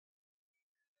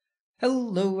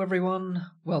Hello everyone,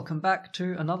 welcome back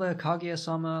to another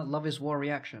Kaguya-Sama Love is War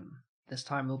reaction. This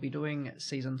time we'll be doing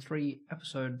Season 3,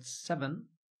 Episode 7,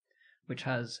 which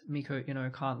has Miko Iino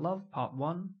Can't Love, Part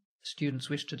 1,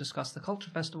 Students Wish to Discuss the Culture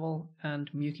Festival,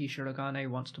 and Miyuki Shirogane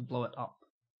Wants to Blow It Up.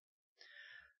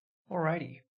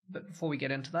 Alrighty, but before we get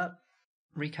into that,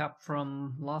 recap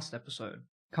from last episode.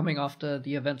 Coming after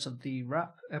the events of the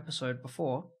rap episode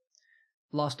before,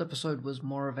 last episode was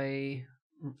more of a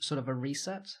sort of a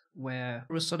reset where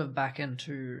it was sort of back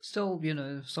into still,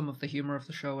 some of the humor of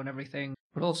the show and everything,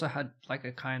 but also had like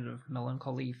a kind of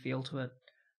melancholy feel to it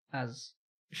as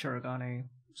Shirogane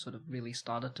sort of really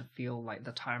started to feel like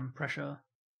the time pressure.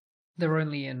 They're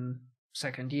only in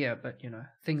second year, but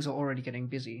things are already getting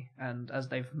busy, and as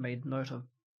they've made note of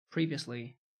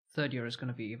previously, third year is going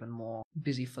to be even more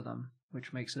busy for them,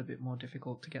 which makes it a bit more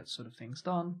difficult to get sort of things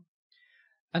done.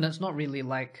 And it's not really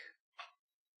like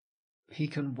he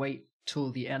can wait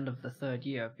till the end of the third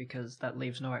year, because that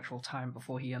leaves no actual time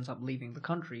before he ends up leaving the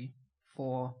country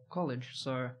for college,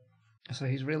 so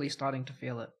he's really starting to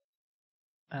feel it.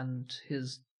 And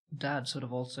his dad sort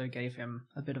of also gave him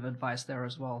a bit of advice there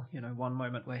as well, one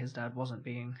moment where his dad wasn't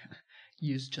being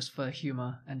used just for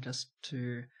humor and just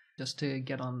to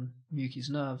get on Miyuki's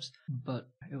nerves, but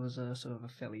it was a sort of a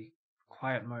fairly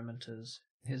quiet moment as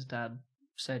his dad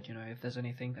said, if there's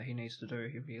anything that he needs to do,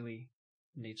 he really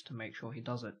needs to make sure he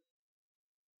does it.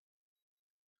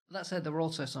 That said, there were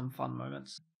also some fun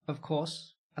moments. Of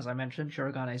course, as I mentioned,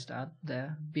 Shirogane's dad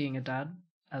there, being a dad,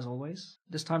 as always.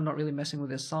 This time not really messing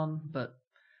with his son, but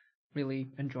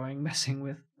really enjoying messing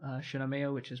with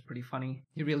Shinomiya, which is pretty funny.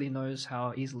 He really knows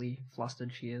how easily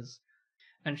flustered she is,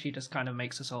 and she just kind of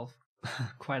makes herself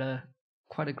quite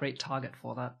a great target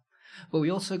for that. But we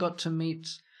also got to meet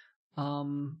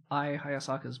Ai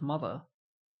Hayasaka's mother,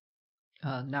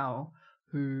 now,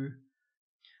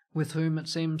 with whom it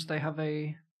seems they have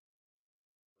a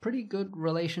pretty good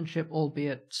relationship,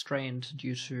 albeit strained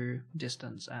due to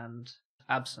distance and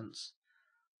absence.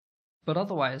 But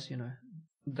otherwise,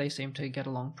 they seem to get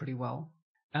along pretty well,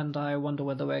 and I wonder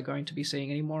whether we're going to be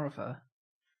seeing any more of her.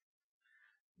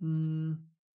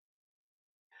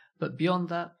 But beyond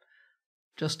that,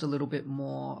 just a little bit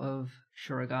more of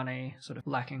Shirogane sort of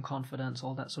lacking confidence,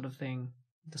 all that sort of thing,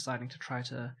 deciding to try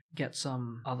to get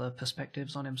some other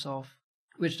perspectives on himself,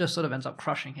 which just sort of ends up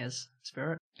crushing his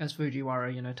spirit, as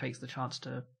Fujiwara, takes the chance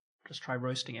to just try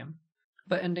roasting him.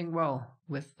 But ending well,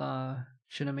 with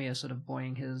Shinomiya sort of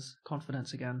buoying his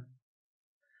confidence again.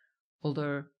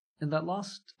 Although, in that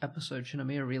last episode,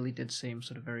 Shinomiya really did seem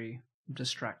sort of very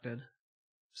distracted,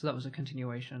 so that was a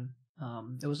continuation.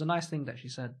 It was a nice thing that she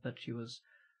said, but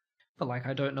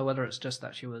I don't know whether it's just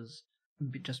that she was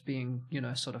just being,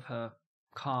 sort of her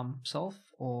calm self,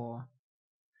 or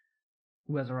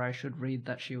whether I should read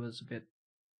that she was a bit,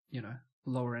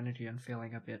 lower energy and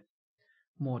feeling a bit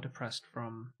more depressed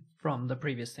from the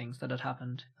previous things that had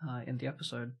happened in the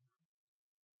episode.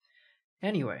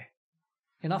 Anyway,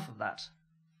 enough of that.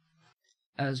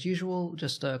 As usual,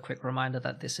 just a quick reminder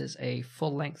that this is a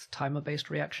full-length timer-based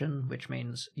reaction, which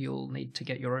means you'll need to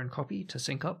get your own copy to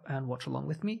sync up and watch along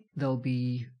with me. There'll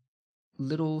be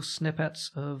little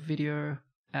snippets of video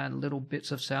and little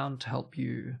bits of sound to help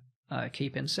you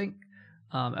keep in sync,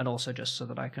 and also just so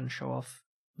that I can show off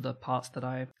the parts that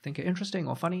I think are interesting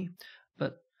or funny,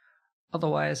 but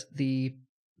otherwise the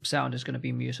sound is going to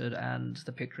be muted and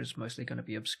the picture is mostly going to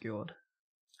be obscured.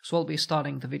 So I'll be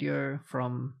starting the video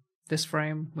from this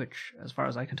frame, which as far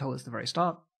as I can tell is the very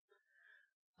start,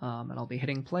 and I'll be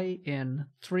hitting play in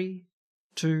 3,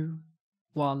 2,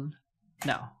 1,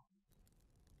 now.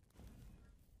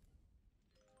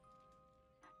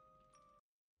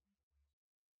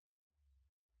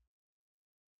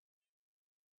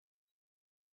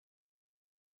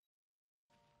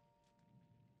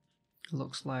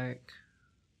 Looks like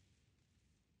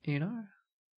Iino.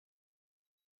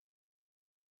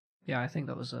 Yeah, I think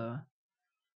that was a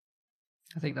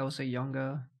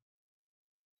younger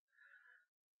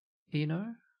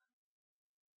Iino.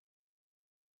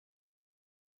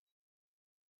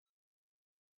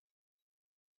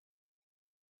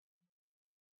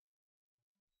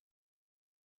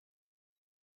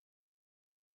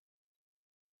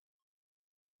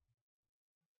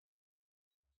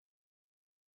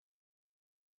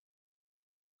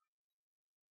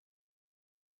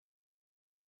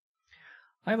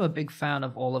 I'm a big fan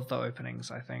of all of the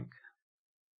openings, I think.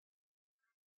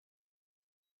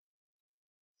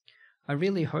 I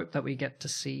really hope that we get to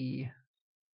see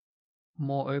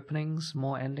more openings,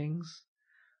 more endings.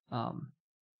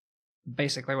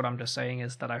 Basically what I'm just saying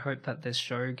is that I hope that this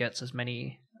show gets as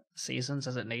many seasons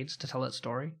as it needs to tell its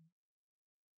story.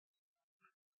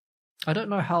 I don't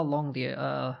know how long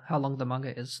the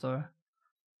manga is though.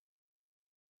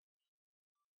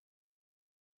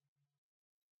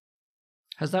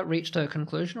 Has that reached a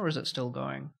conclusion or is it still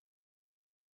going?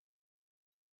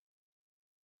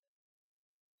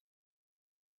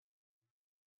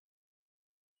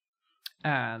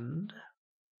 And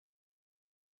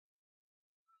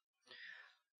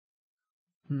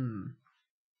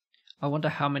I wonder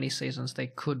how many seasons they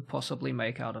could possibly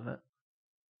make out of it.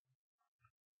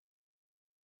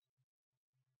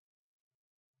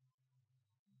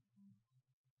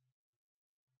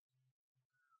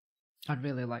 I'd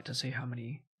really like to see how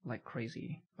many like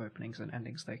crazy openings and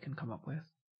endings they can come up with.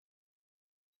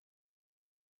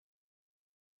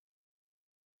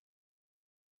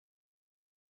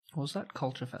 What was that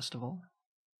culture festival?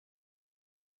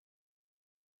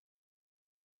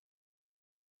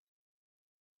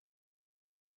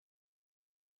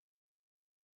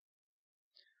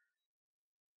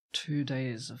 Two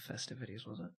days of festivities,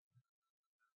 was it?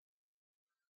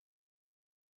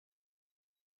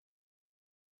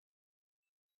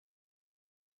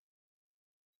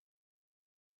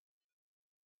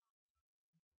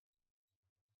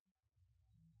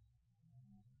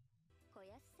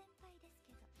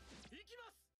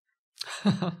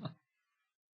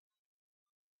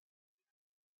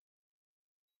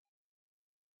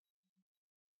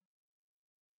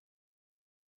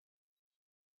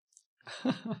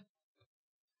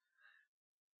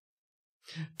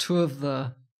 Two of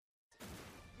the...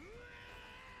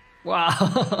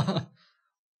 Wow.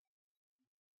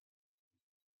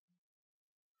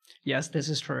 Yes, this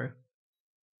is true.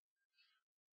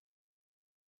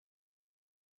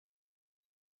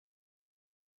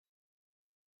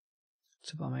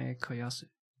 Tsubame Koyasu.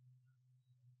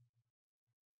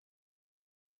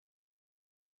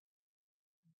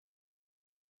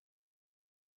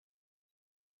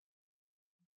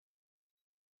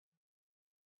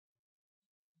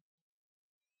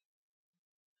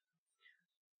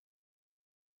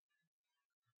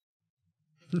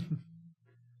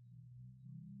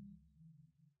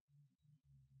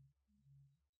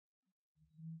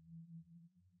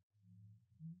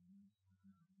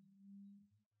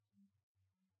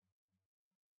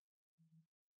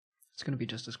 It's gonna be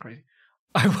just as crazy.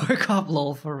 I woke up,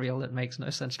 lol, for real. It makes no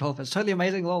sense at all. It's totally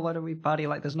amazing, lol. Why don't we party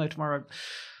like there's no tomorrow?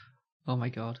 Oh my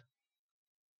god.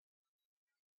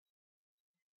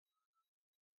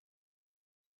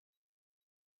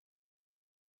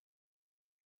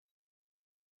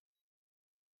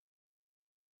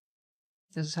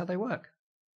 This is how they work.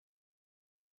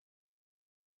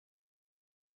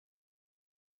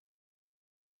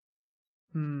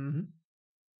 Hmm.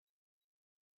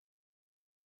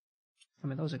 I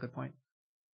mean, that was a good point.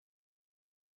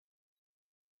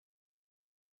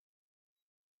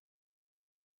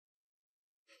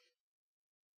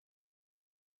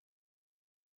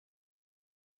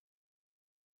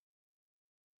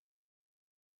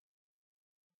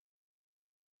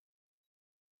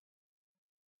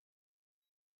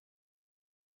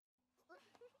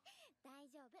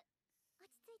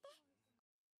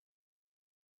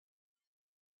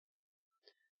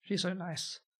 She's so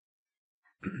nice.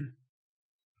 I'd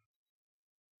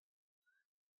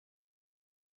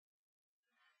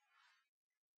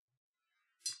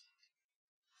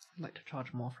like to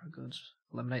charge more for goods.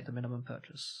 Eliminate the minimum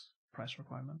purchase price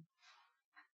requirement.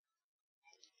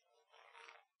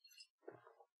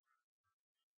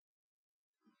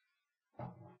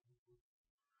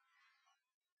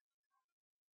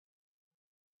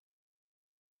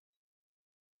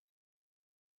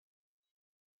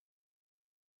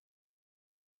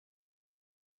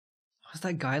 Why's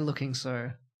that guy looking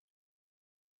so...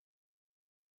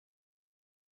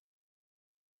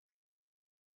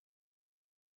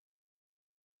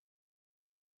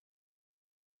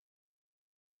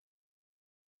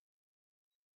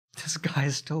 This guy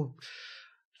is still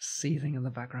seething in the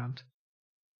background.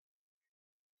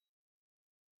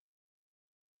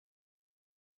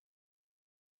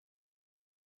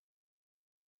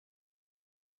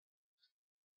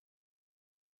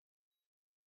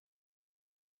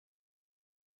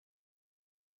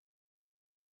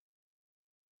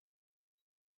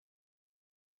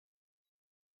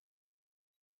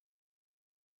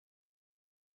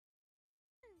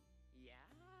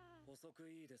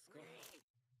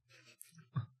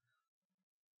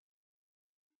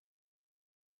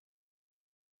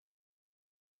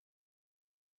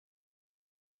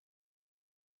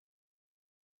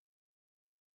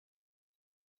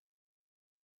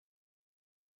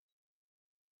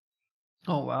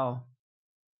 Oh wow.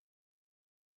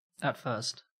 At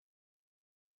first.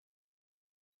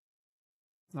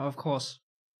 Oh, of course.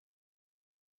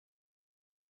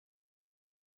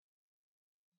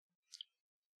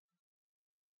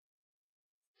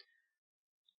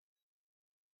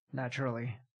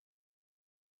 Naturally.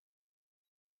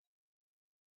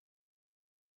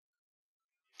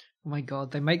 Oh my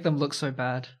god, they make them look so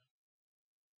bad.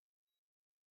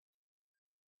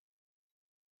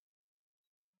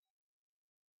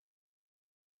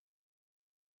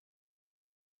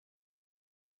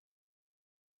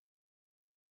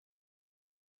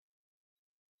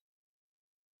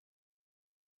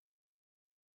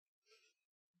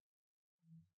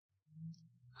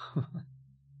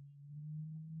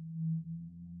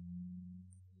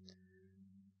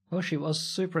 Oh, she was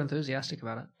super enthusiastic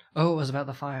about it. Oh, it was about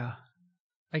the fire.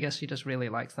 I guess she just really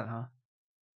liked that, huh?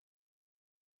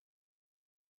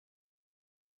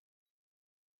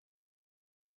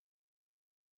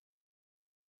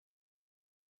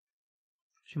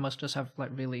 She must just have,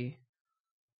 like, really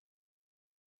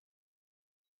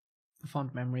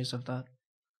fond memories of that.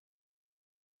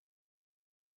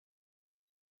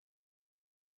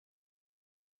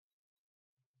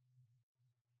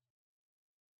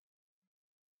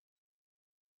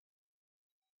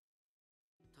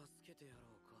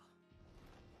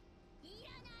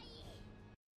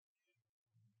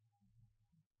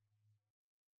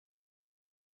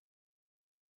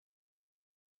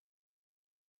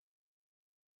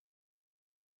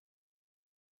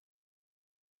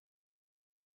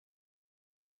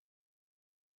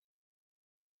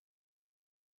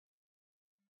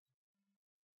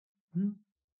 Hmm?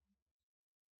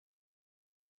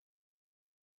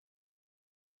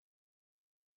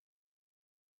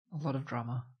 A lot of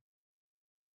drama.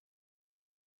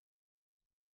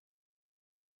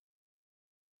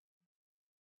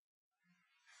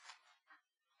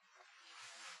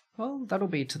 Well, that'll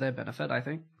be to their benefit, I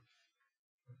think.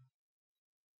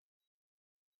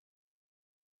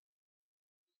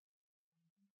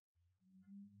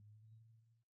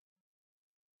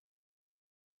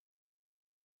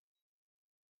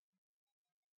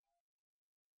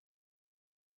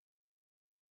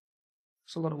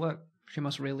 It's a lot of work. She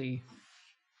must really...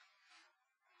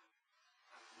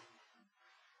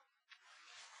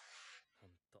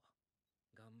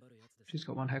 She's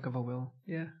got one heck of a will.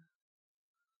 Yeah.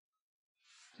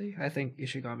 See, I think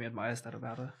Ishigami admires that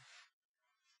about her.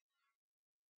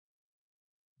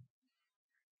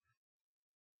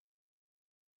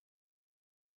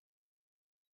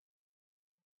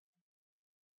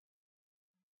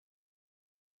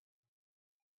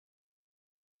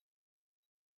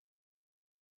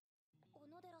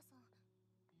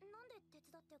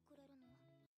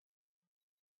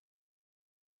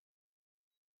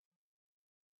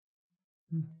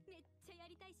 Hmm.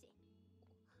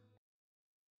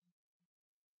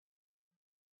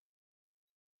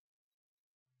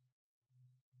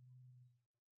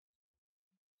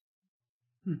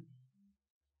 Hmm.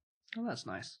 Oh, that's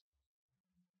nice.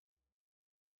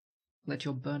 Let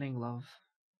your burning love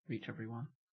reach everyone.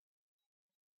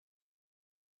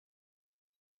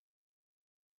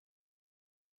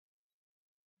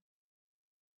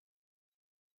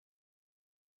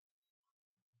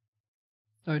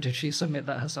 Oh, did she submit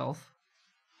that herself?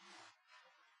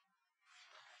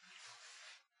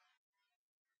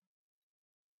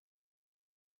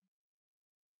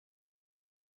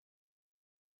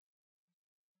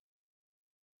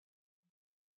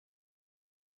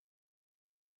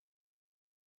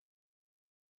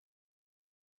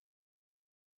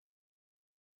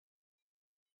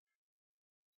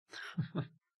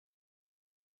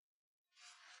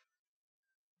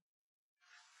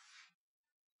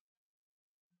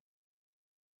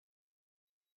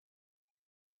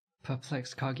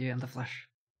 Perplexed Kaguya in the flesh.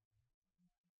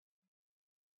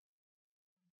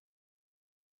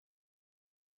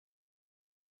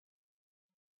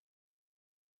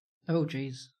 Oh,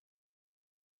 jeez.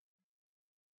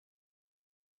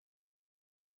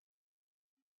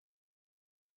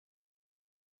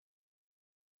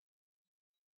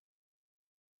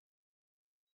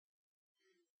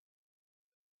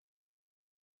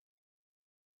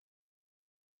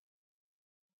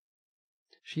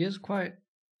 She is quite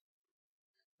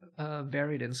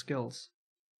varied in skills.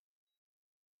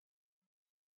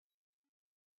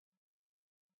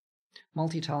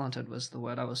 Multi-talented was the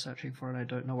word I was searching for, and I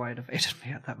don't know why it evaded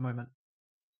me at that moment.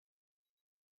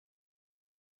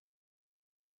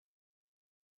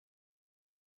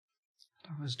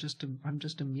 I'm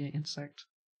just a mere insect.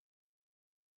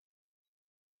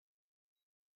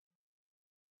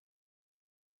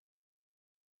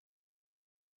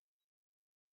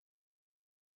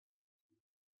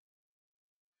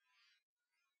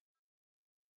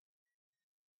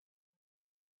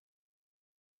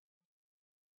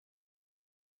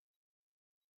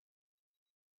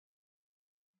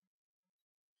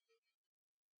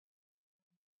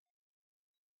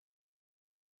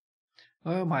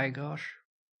 Oh my gosh.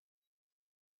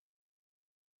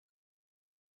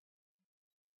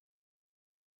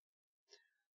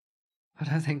 I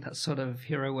don't think that sort of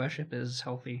hero worship is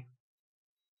healthy.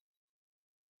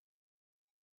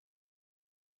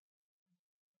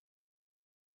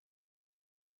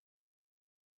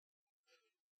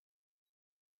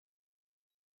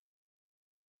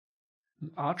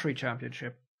 Archery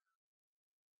championship.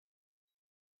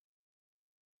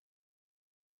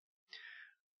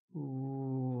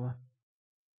 Ooh.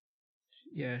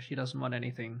 Yeah, she doesn't want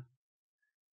anything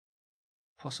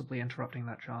possibly interrupting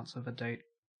that chance of a date.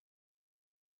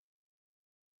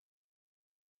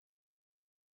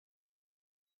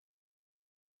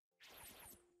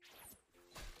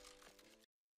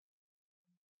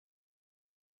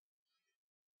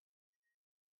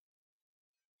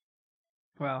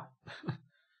 Wow.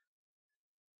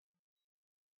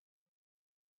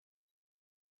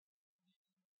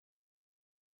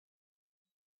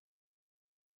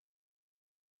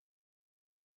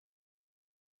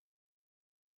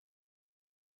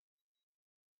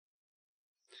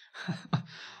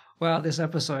 Wow, this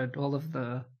episode, all of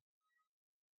the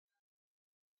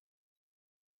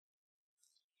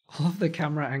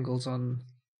camera angles on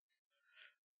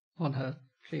her.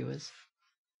 She was.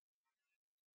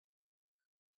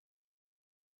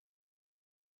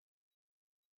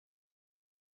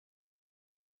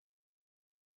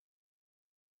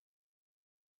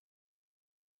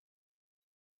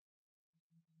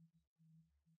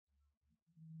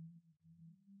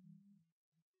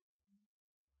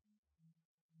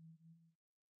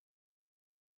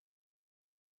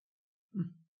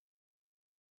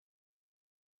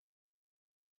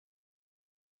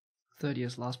 Third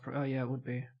year's last pro. Oh yeah, it would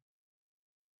be.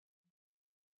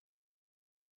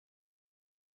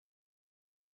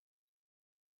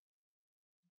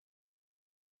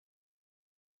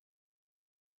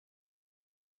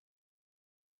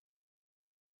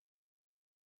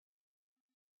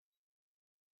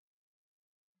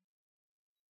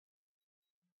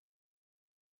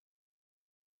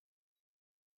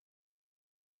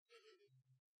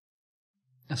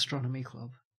 Astronomy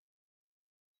club.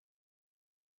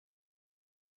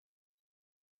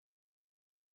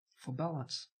 For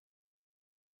balance.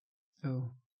 Oh.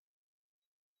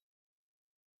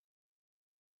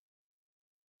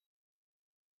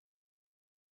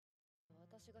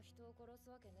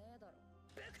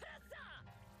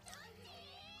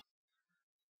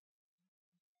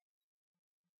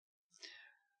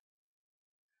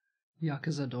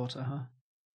 Yakuza daughter, huh?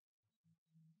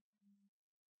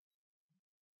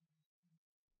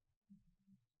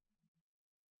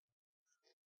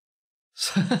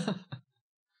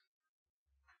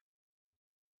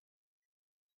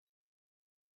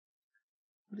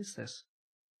 What is this?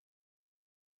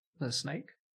 The snake?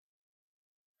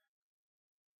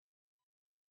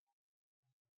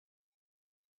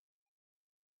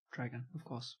 Dragon, of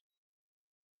course.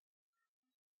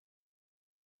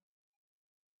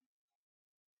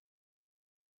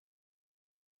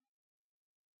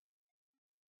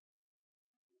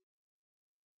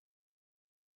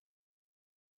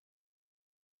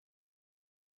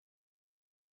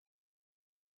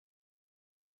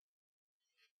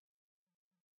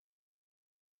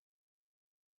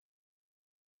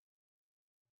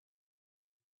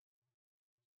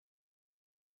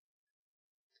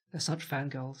 They're such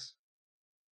fangirls.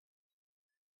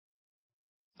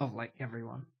 Of, like,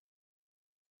 everyone.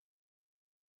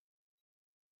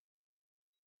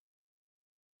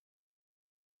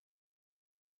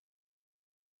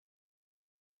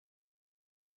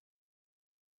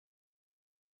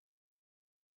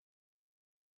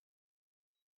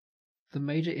 The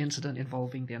major incident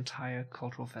involving the entire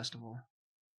cultural festival.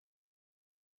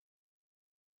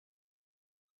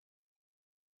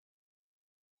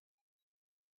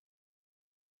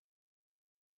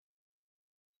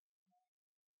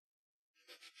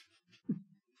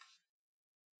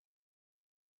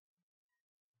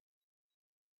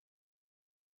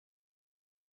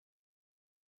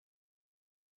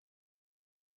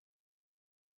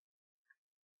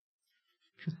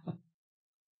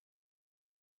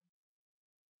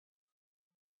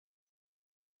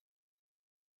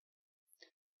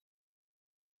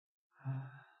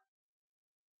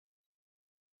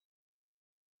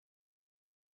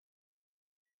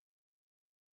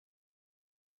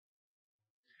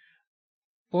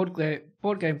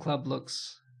 Board game club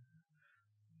looks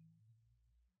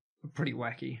pretty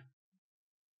wacky.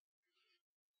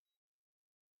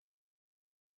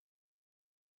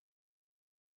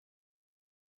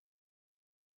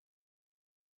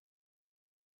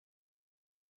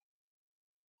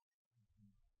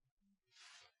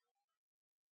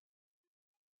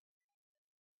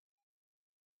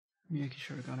 Miyuki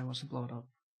Shirogane wants to blow it up.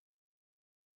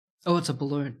 Oh, it's a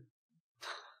balloon.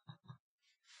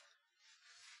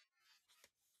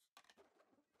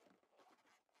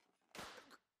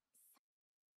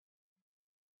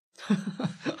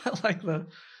 I like that.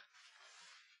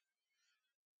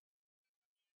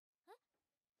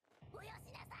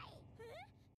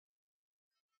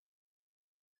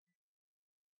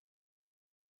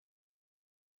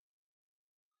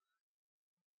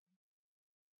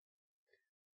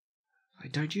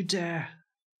 Like, don't you dare.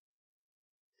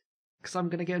 Because I'm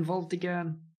going to get involved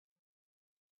again.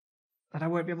 And I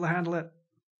won't be able to handle it.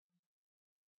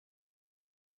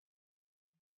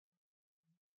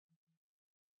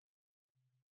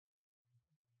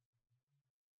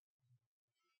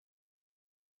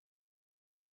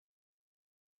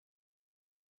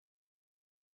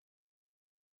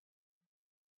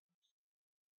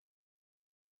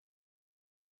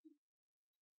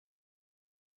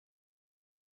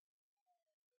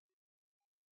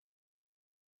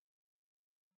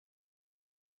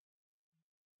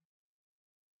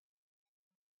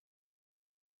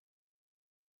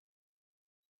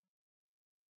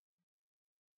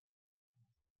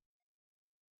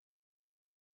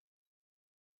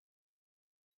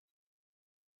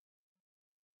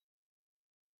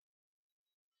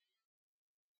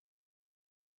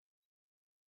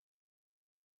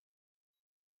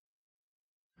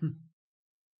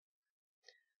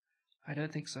 I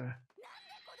don't think so.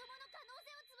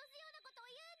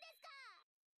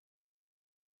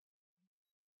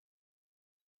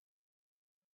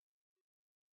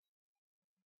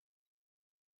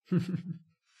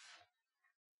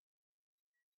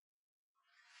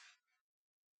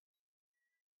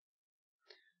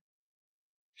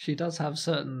 She does have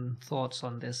certain thoughts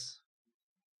on this.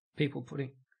 People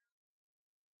putting...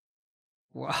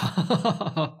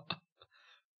 Wow.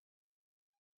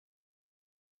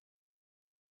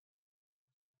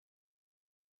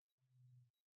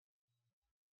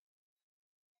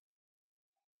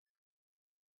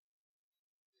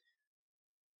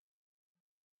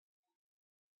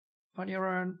 On your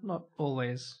own, not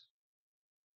always.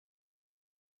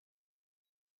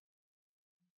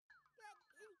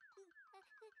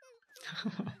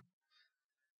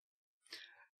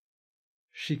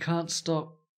 She can't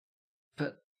stop,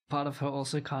 but part of her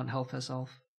also can't help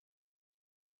herself.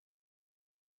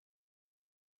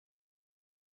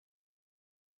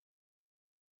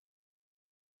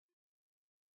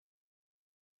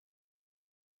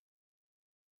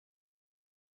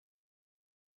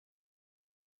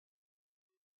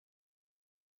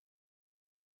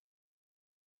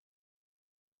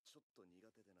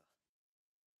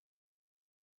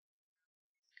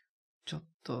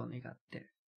 Chotto nigatte.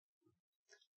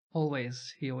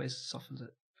 Always, he always softens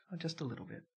it. Just a little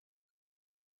bit.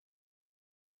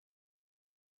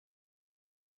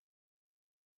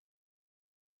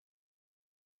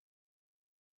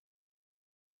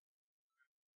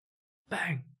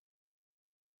 Bang!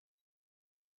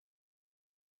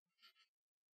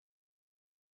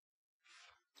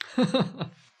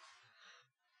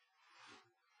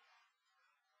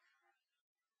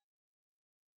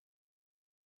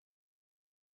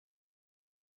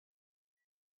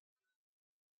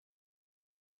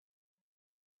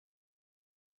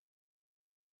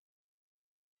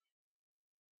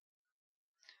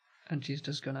 And she's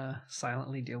just gonna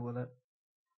silently deal with it.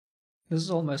 This is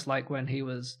almost like when he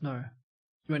was... No.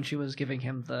 When she was giving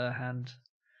him the hand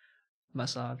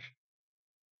massage.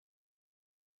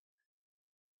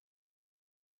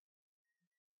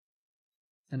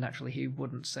 And naturally he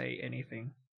wouldn't say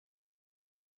anything.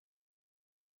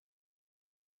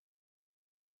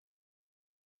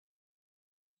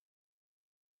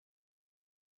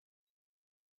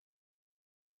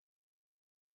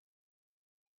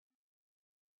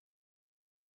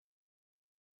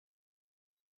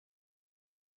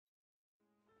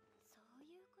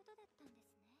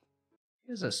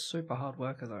 He's a super hard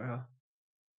worker though, huh?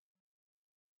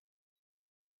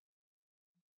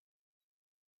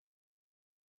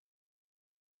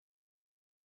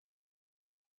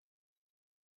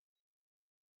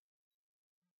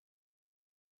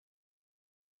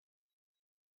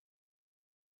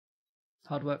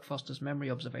 Hard work fosters memory,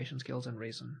 observation skills, and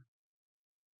reason.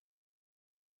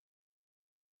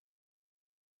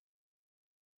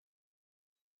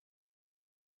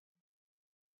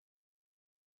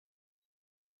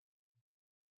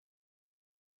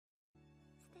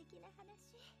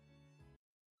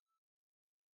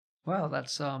 Well,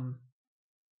 that's an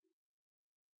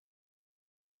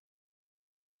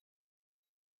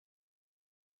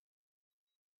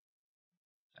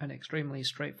extremely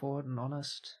straightforward and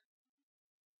honest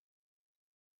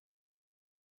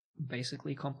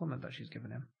basically compliment that she's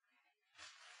given him.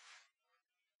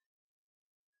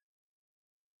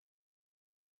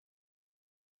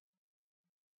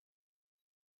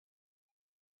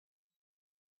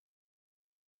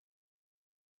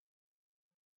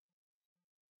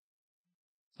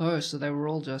 Oh, so they were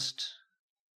all just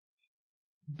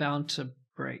bound to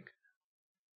break.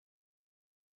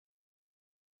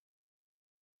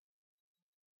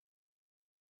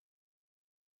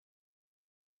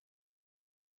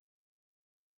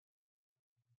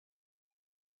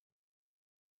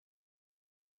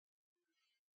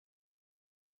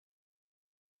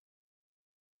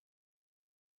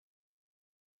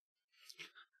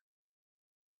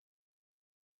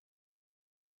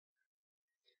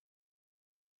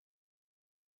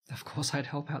 Of course I'd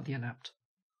help out the inept.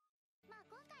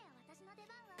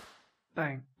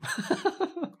 Bang.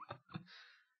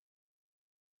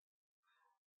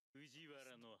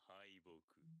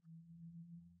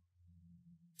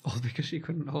 All because she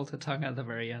couldn't hold her tongue at the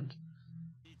very end.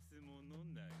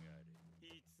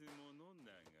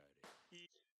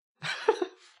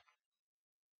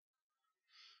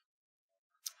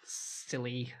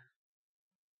 Silly.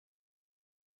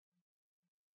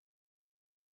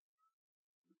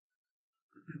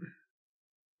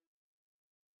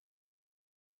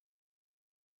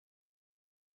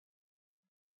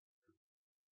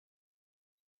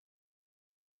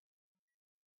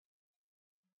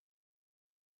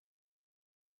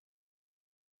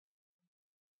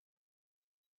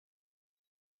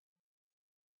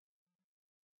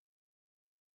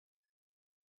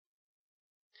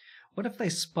 What if they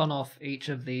spun off each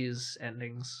of these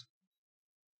endings?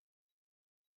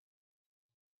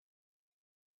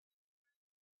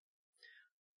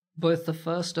 Both the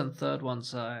first and third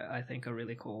ones, I think, are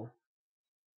really cool.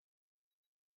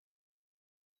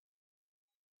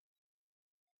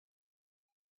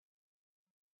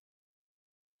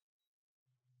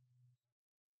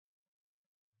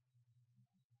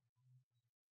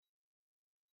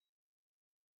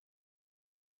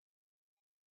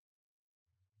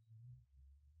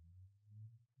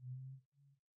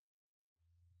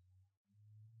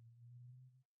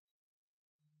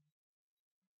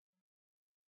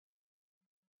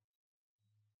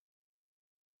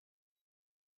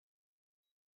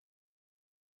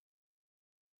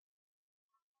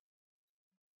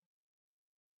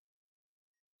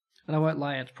 And I won't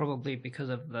lie, it's probably because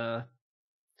of the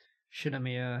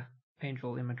Shinomiya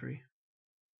angel imagery.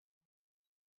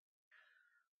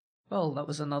 Well, that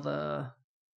was another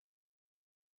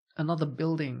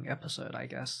building episode, I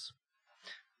guess.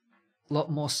 A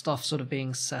lot more stuff sort of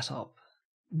being set up.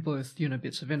 Both,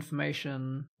 bits of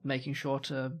information, making sure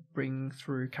to bring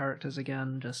through characters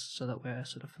again, just so that we're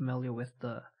sort of familiar with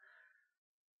the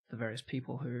various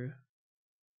people who,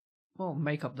 well,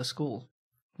 make up the school.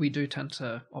 We do tend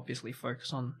to obviously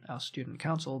focus on our student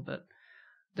council, but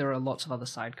there are lots of other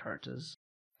side characters.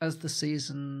 As the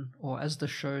season, or as the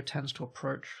show tends to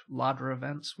approach larger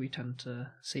events, we tend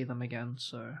to see them again,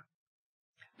 so...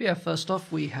 But yeah, first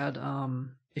off, we had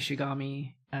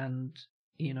Ishigami and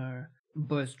Iino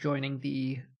both joining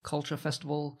the Culture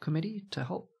Festival committee to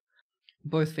help.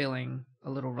 Both feeling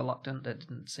a little reluctant. It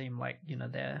didn't seem like,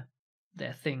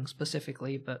 their thing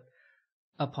specifically, but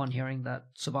upon hearing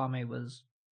that Tsubame was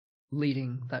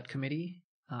leading that committee,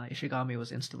 Ishigami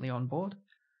was instantly on board.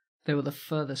 They were the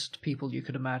furthest people you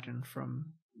could imagine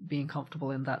from being comfortable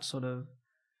in that sort of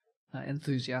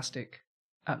enthusiastic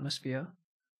atmosphere.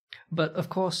 But of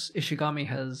course, Ishigami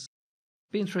has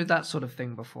been through that sort of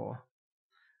thing before.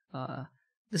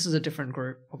 This is a different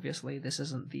group, obviously. This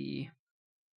isn't the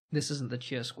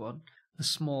cheer squad. A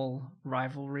small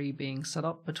rivalry being set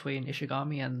up between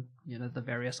Ishigami and the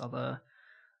various other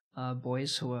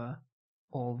boys who are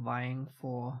all vying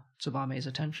for Tsubame's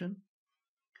attention.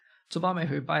 Tsubame,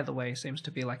 who, by the way, seems to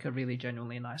be like a really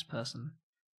genuinely nice person.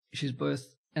 She's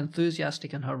both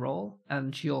enthusiastic in her role,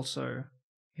 and she also,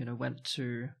 went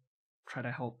to try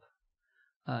to help,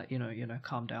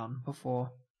 calm down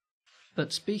before.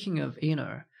 But speaking of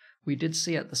Iino, we did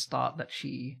see at the start that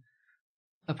she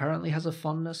apparently has a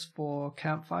fondness for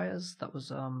campfires. That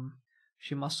was,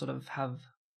 she must sort of have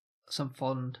some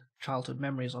fond childhood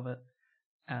memories of it,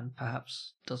 and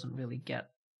perhaps doesn't really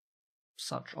get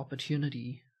such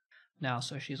opportunity now,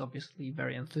 so she's obviously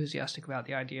very enthusiastic about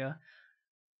the idea.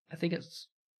 I think it's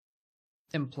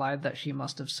implied that she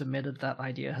must have submitted that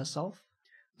idea herself.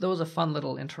 There was a fun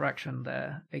little interaction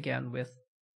there, again, with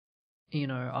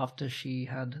Iino after she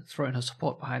had thrown her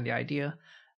support behind the idea,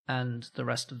 and the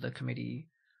rest of the committee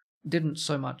didn't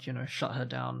so much, shut her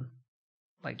down,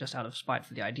 like just out of spite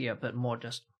for the idea, but more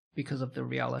just because of the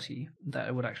reality that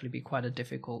it would actually be quite a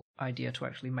difficult idea to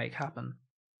actually make happen.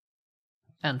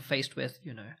 And faced with,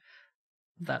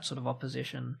 that sort of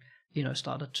opposition,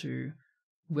 started to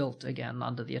wilt again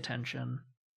under the attention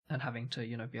and having to,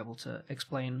 be able to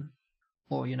explain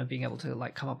or, being able to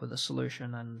like come up with a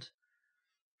solution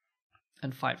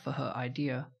and fight for her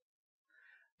idea.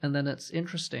 And then it's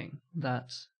interesting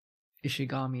that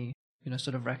Ishigami,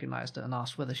 sort of recognized it and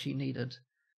asked whether she needed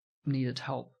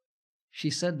help. She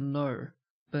said no,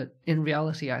 but in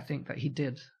reality, I think that he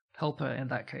did help her in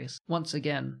that case. Once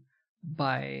again,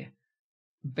 by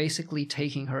basically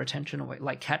taking her attention away,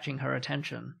 like catching her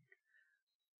attention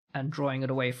and drawing it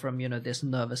away from, this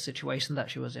nervous situation that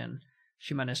she was in,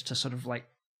 she managed to sort of like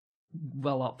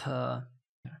well up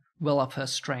her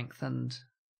strength and,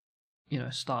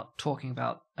 start talking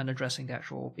about and addressing the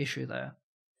actual issue there.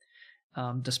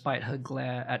 Despite her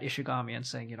glare at Ishigami and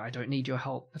saying, I don't need your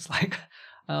help. It's like,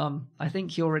 I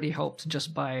think he already helped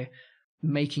just by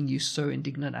making you so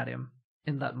indignant at him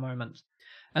in that moment.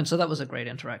 And so that was a great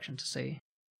interaction to see.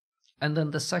 And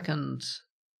then the second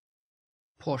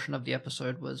portion of the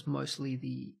episode was mostly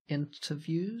the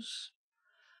interviews,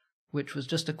 which was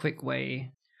just a quick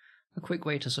way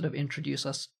to sort of introduce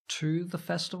us to the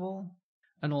festival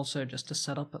and also just to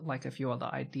set up like a few other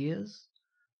ideas,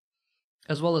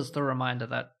 as well as the reminder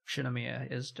that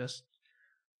Shinomiya is just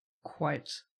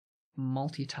quite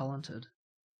multi-talented,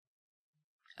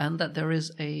 and that there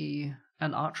is an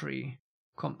archery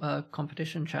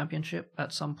competition championship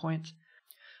at some point,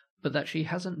 but that she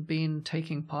hasn't been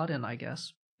taking part in, I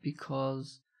guess,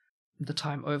 because the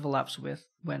time overlaps with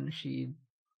when she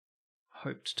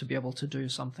hoped to be able to do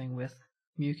something with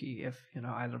Miyuki if,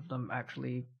 either of them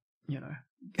actually,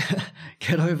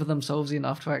 get over themselves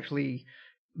enough to actually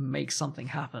make something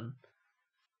happen.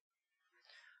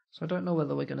 So I don't know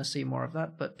whether we're going to see more of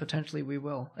that, but potentially we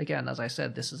will. Again, as I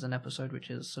said, this is an episode which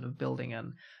is sort of building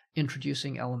and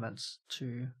introducing elements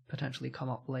to potentially come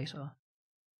up later.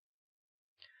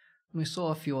 We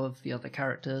saw a few of the other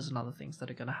characters and other things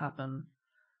that are going to happen,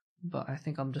 but I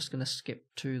think I'm just going to skip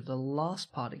to the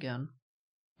last part again,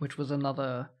 which was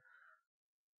another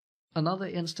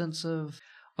instance of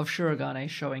Shirogane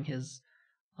showing his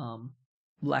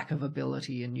lack of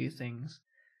ability in new things.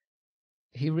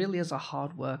 He really is a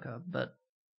hard worker, but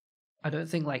I don't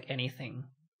think like anything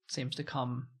seems to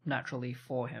come naturally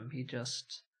for him.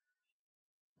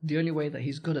 The only way that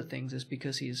he's good at things is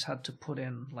because he's had to put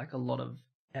in like a lot of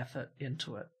effort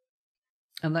into it.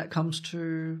 And that comes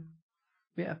to,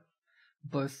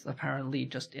 both apparently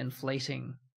just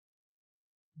inflating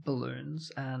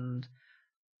balloons and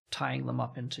tying them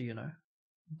up into,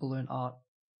 balloon art.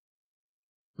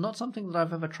 Not something that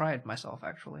I've ever tried myself,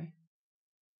 actually.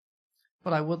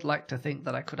 But I would like to think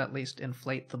that I could at least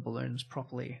inflate the balloons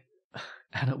properly,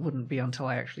 and it wouldn't be until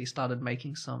I actually started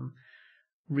making some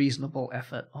reasonable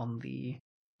effort on the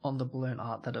balloon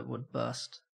art that it would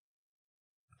burst.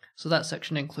 So that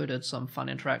section included some fun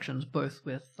interactions, both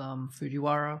with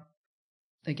Fujiwara,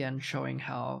 again showing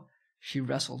how she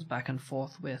wrestled back and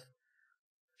forth with.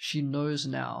 She knows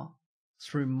now,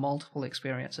 through multiple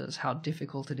experiences, how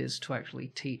difficult it is to actually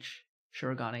teach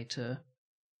Shirogane to,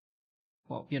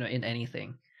 in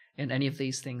anything, in any of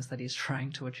these things that he's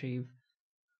trying to achieve.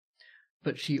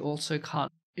 But she also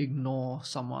can't ignore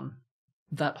someone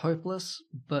that hopeless,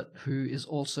 but who is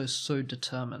also so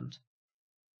determined.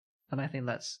 And I think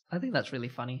that's really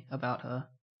funny about her,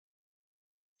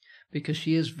 because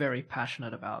she is very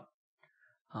passionate about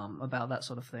that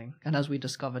sort of thing. And as we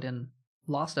discovered in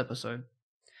last episode,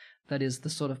 that is the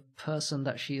sort of person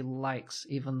that she likes,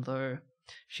 even though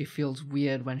she feels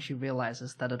weird when she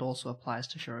realizes that it also applies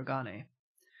to Shirogane.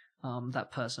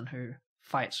 That person who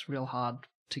fights real hard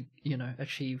to,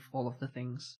 achieve all of the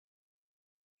things.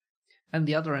 And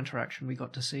the other interaction we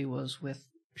got to see was with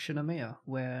Shinomiya,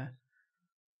 where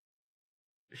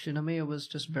Shinomiya was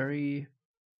just very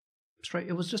straight.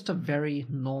 It was just a very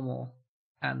normal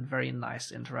and very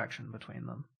nice interaction between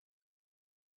them.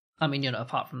 I mean,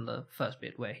 apart from the first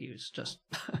bit where he was just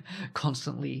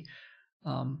constantly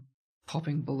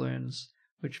popping balloons,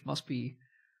 which must be,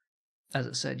 as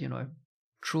it said,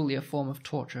 truly a form of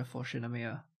torture for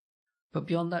Shinomiya. But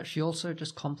beyond that, she also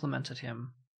just complimented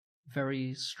him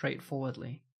very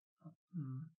straightforwardly.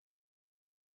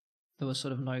 There was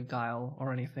sort of no guile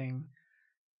or anything.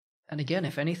 And again,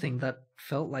 if anything, that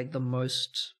felt like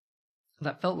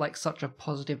such a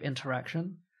positive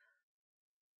interaction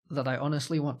that I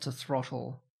honestly want to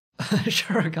throttle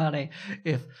Shirogane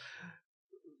if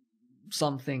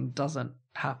something doesn't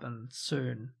happen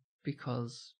soon,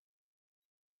 because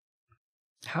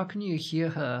how can you hear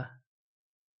her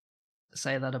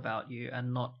say that about you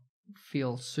and not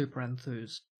feel super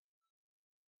enthused.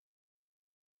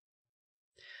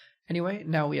 Anyway,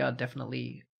 now we are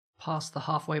definitely past the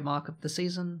halfway mark of the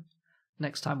season.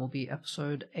 Next time will be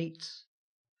episode 8.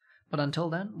 But until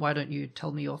then, why don't you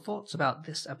tell me your thoughts about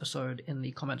this episode in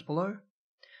the comments below.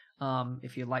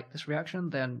 If you like this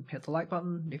reaction, then hit the like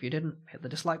button. If you didn't, hit the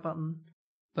dislike button.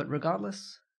 But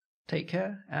regardless, take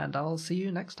care, and I'll see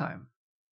you next time.